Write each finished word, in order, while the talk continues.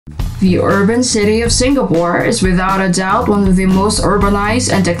The urban city of Singapore is without a doubt one of the most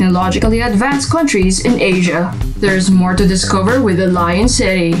urbanized and technologically advanced countries in Asia. There's more to discover with the Lion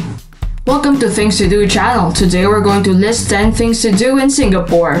City. Welcome to Things to Do channel. Today we're going to list 10 things to do in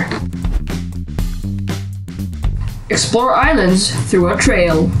Singapore. Explore islands through a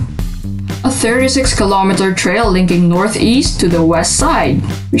trail. A 36-kilometer trail linking northeast to the west side,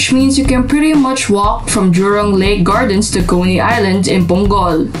 which means you can pretty much walk from Jurong Lake Gardens to Coney Island in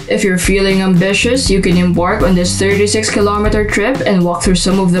Punggol. If you're feeling ambitious, you can embark on this 36-kilometer trip and walk through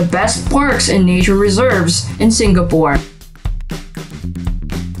some of the best parks and nature reserves in Singapore.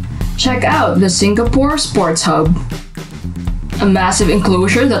 Check out the Singapore Sports Hub, a massive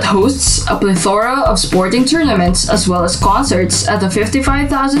enclosure that hosts a plethora of sporting tournaments as well as concerts at the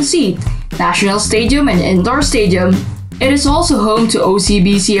 55,000-seat National Stadium and Indoor Stadium. It is also home to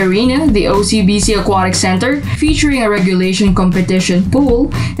OCBC Arena, the OCBC Aquatic Centre, featuring a regulation competition pool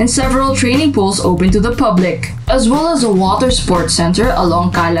and several training pools open to the public, as well as a water sports centre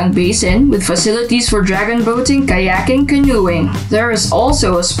along Kallang Basin with facilities for dragon boating, kayaking, canoeing. There is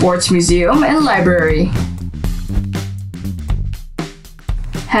also a sports museum and library.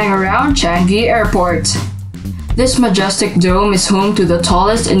 Hang around Changi Airport. This majestic dome is home to the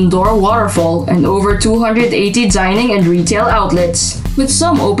tallest indoor waterfall and over 280 dining and retail outlets, with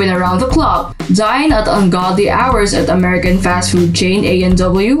some open around the clock. Dine at ungodly hours at American fast food chain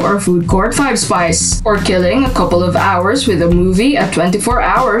A&W or food court Five Spice, or killing a couple of hours with a movie at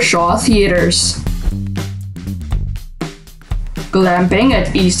 24-hour Shaw Theaters. Glamping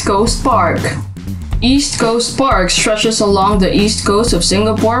at East Coast Park. East Coast Park stretches along the east coast of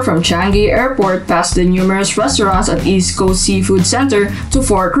Singapore from Changi Airport past the numerous restaurants at East Coast Seafood Centre to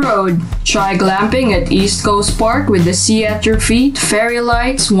Fort Road. Try glamping at East Coast Park with the sea at your feet, fairy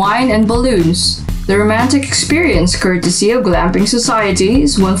lights, wine, and balloons. The romantic experience, courtesy of Glamping Society,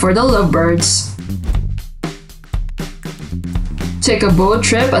 is one for the lovebirds. Take a boat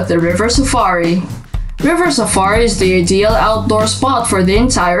trip at the River Safari. River Safari is the ideal outdoor spot for the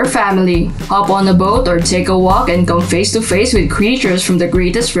entire family. Hop on a boat or take a walk and come face to face with creatures from the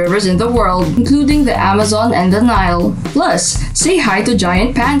greatest rivers in the world, including the Amazon and the Nile. Plus, say hi to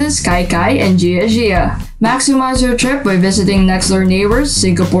giant pandas Kai Kai and Gia Gia. Maximize your trip by visiting next-door neighbors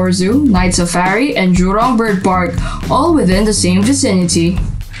Singapore Zoo, Night Safari, and Jurong Bird Park, all within the same vicinity.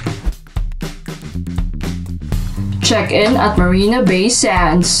 Check in at Marina Bay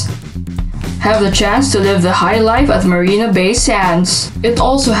Sands. Have the chance to live the high life at Marina Bay Sands. It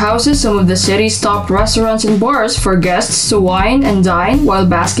also houses some of the city's top restaurants and bars for guests to wine and dine while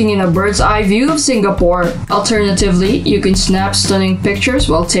basking in a bird's eye view of Singapore. Alternatively, you can snap stunning pictures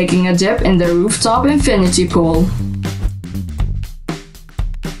while taking a dip in the rooftop infinity pool.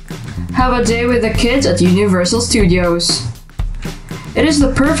 Have a day with the kids at Universal Studios. It is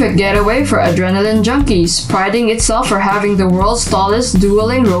the perfect getaway for adrenaline junkies, priding itself for having the world's tallest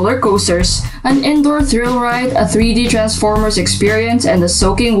dueling roller coasters, an indoor thrill ride, a 3D Transformers experience, and a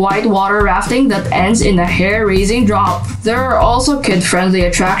soaking white water rafting that ends in a hair-raising drop. There are also kid-friendly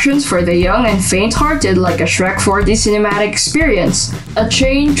attractions for the young and faint-hearted like a Shrek 4D cinematic experience, a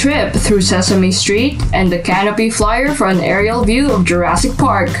train trip through Sesame Street, and the canopy flyer for an aerial view of Jurassic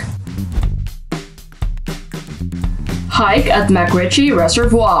Park. Hike at MacRitchie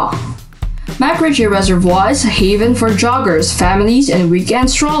Reservoir. MacRitchie Reservoir is a haven for joggers, families, and weekend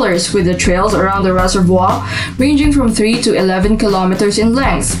strollers, with the trails around the reservoir ranging from 3 to 11 kilometers in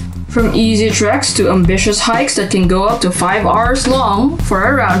length, from easy treks to ambitious hikes that can go up to 5 hours long for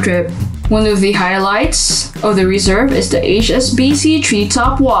a round trip. One of the highlights of the reserve is the HSBC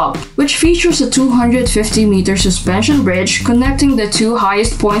Treetop Walk, which features a 250-meter suspension bridge connecting the two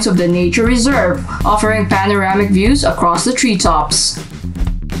highest points of the nature reserve, offering panoramic views across the treetops.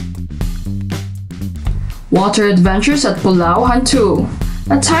 Water adventures at Pulau Hantu,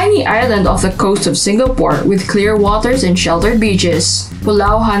 a tiny island off the coast of Singapore with clear waters and sheltered beaches.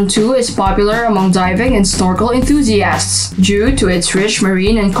 Pulau Hantu is popular among diving and snorkel enthusiasts due to its rich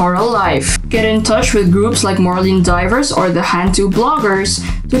marine and coral life. Get in touch with groups like Marlin Divers or the Hantu bloggers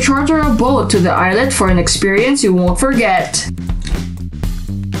to charter a boat to the islet for an experience you won't forget.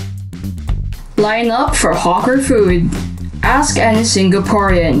 Line up for hawker food. Ask any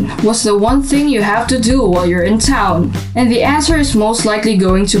Singaporean, what's the one thing you have to do while you're in town? And the answer is most likely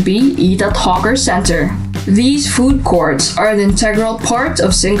going to be eat at Hawker Centre. These food courts are an integral part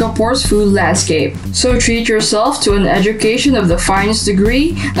of Singapore's food landscape, so treat yourself to an education of the finest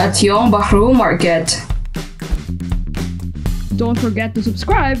degree at Tiong Bahru Market. Don't forget to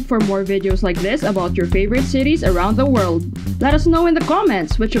subscribe for more videos like this about your favorite cities around the world. Let us know in the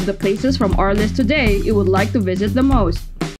comments which of the places from our list today you would like to visit the most.